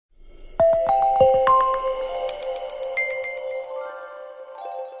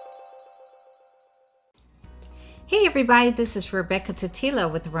everybody, this is Rebecca Totilo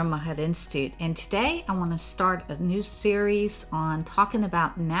with Aroma Hut Institute, and today I want to start a new series on talking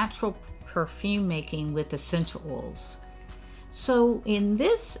about natural perfume making with essential oils. So in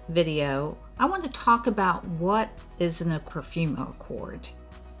this video, I want to talk about what is a perfume accord.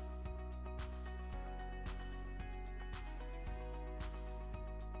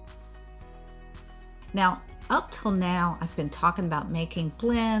 Now, up till now, I've been talking about making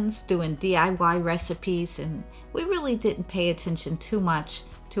blends, doing DIY recipes, and we really didn't pay attention too much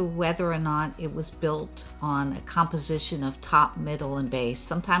to whether or not it was built on a composition of top, middle, and base.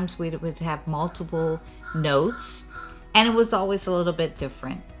 Sometimes we would have multiple notes, and it was always a little bit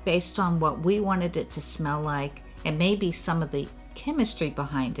different based on what we wanted it to smell like, and maybe some of the chemistry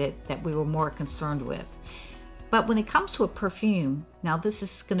behind it that we were more concerned with. But when it comes to a perfume, now this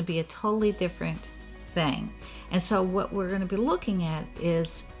is going to be a totally different thing. And so what we're going to be looking at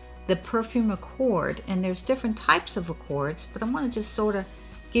is the perfume accord, and there's different types of accords, but I want to just sort of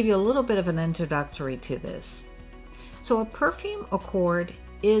give you a little bit of an introductory to this. So a perfume accord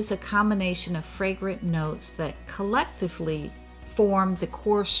is a combination of fragrant notes that collectively form the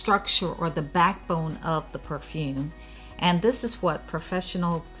core structure or the backbone of the perfume, and this is what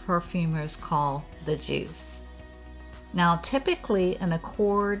professional perfumers call the juice. Now, typically an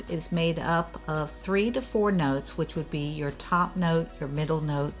accord is made up of 3 to 4 notes, which would be your top note, your middle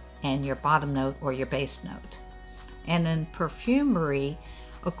note, and your bottom note or your base note. And in perfumery,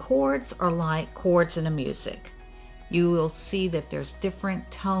 accords are like chords in a music. You will see that there's different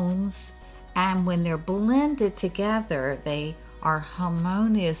tones, and when they're blended together, they are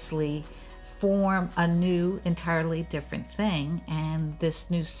harmoniously form a new, entirely different thing, and this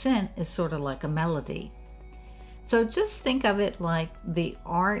new scent is sort of like a melody. So just think of it like the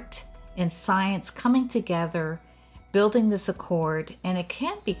art and science coming together, building this accord, and it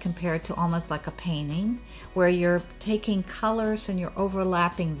can be compared to almost like a painting where you're taking colors and you're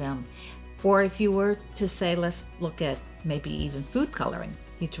overlapping them. Or if you were to say, let's look at maybe even food coloring.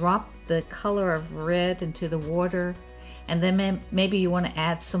 You drop the color of red into the water, and then maybe you want to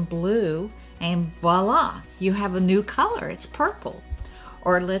add some blue, and voila, you have a new color, it's purple.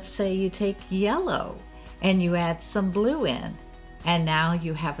 Or let's say you take yellow and you add some blue in, and now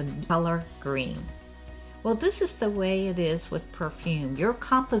you have a color green. Well, this is the way it is with perfume. Your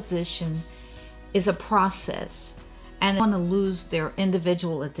composition is a process, and they want to lose their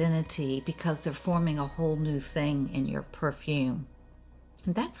individual identity because they're forming a whole new thing in your perfume.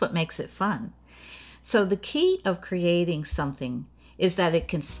 And that's what makes it fun. So the key of creating something is that it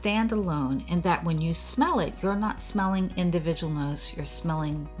can stand alone, and that when you smell it, you're not smelling individual notes, you're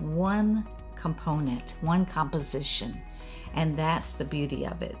smelling one component, one composition, and that's the beauty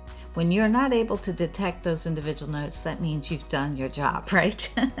of it. When you're not able to detect those individual notes, that means you've done your job, right?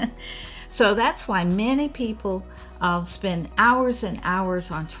 So that's why many people spend hours and hours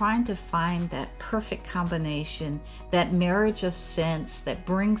on trying to find that perfect combination, that marriage of scents that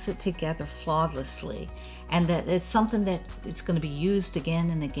brings it together flawlessly, and that it's something that it's going to be used again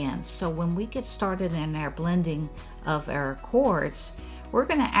and again. So when we get started in our blending of our accords, we're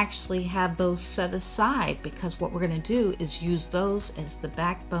going to actually have those set aside, because what we're going to do is use those as the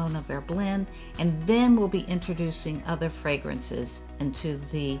backbone of our blend, and then we'll be introducing other fragrances into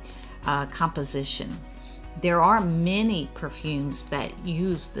the composition. There are many perfumes that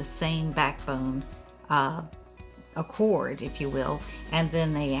use the same backbone accord, if you will, and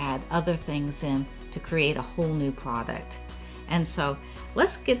then they add other things in to create a whole new product. And so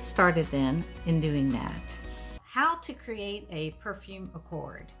let's get started then in doing that. How to create a perfume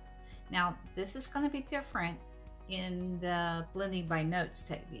accord. Now, this is going to be different in the blending by notes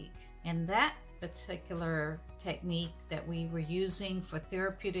technique. And that particular technique that we were using for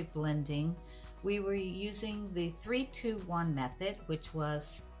therapeutic blending, we were using the 3-2-1 method, which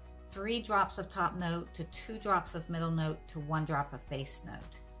was 3 drops of top note to 2 drops of middle note to 1 drop of base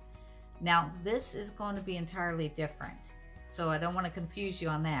note. Now, this is going to be entirely different, so I don't want to confuse you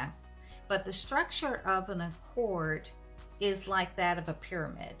on that. But the structure of an accord is like that of a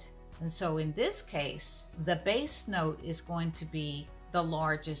pyramid. And so in this case, the base note is going to be the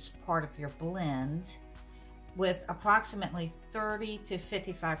largest part of your blend, with approximately 30 to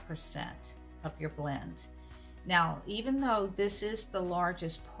 55% of your blend. Now, even though this is the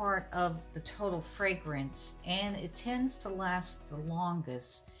largest part of the total fragrance, and it tends to last the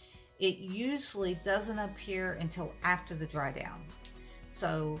longest, it usually doesn't appear until after the dry down.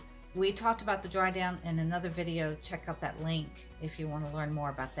 So we talked about the dry down in another video. Check out that link if you want to learn more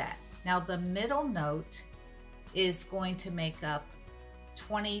about that. Now, the middle note is going to make up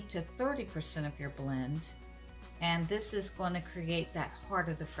 20 to 30% of your blend, and this is going to create that heart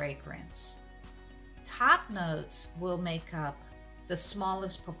of the fragrance. top notes will make up the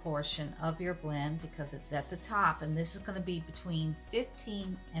smallest proportion of your blend because it's at the top, and this is going to be between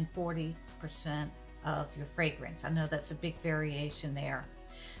 15 and 40% of your fragrance. I know that's a big variation there.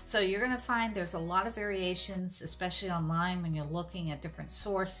 So you're going to find there's a lot of variations, especially online when you're looking at different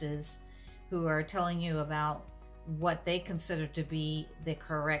sources who are telling you about what they consider to be the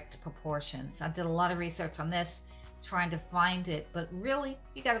correct proportions. I did a lot of research on this, trying to find it, but really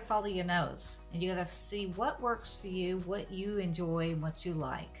you got to follow your nose and you got to see what works for you, what you enjoy and what you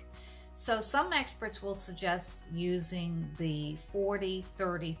like. So some experts will suggest using the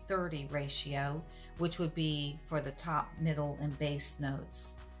 40-30-30 ratio, which would be for the top, middle and base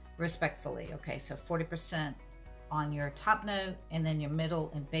notes respectfully. Okay, so 40% on your top note, and then your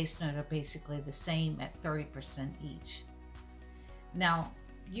middle and base note are basically the same at 30% each. Now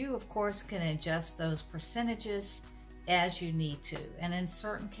you of course can adjust those percentages as you need to, and in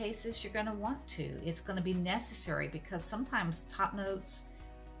certain cases you're going to want to. It's going to be necessary because sometimes top notes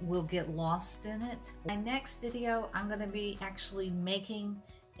will get lost in it. In my next video I'm going to be actually making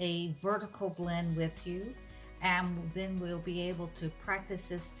a vertical blend with you, and then we'll be able to practice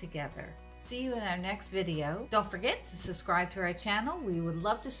this together. See you in our next video. Don't forget to subscribe to our channel. We would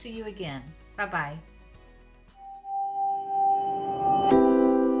love to see you again. Bye bye.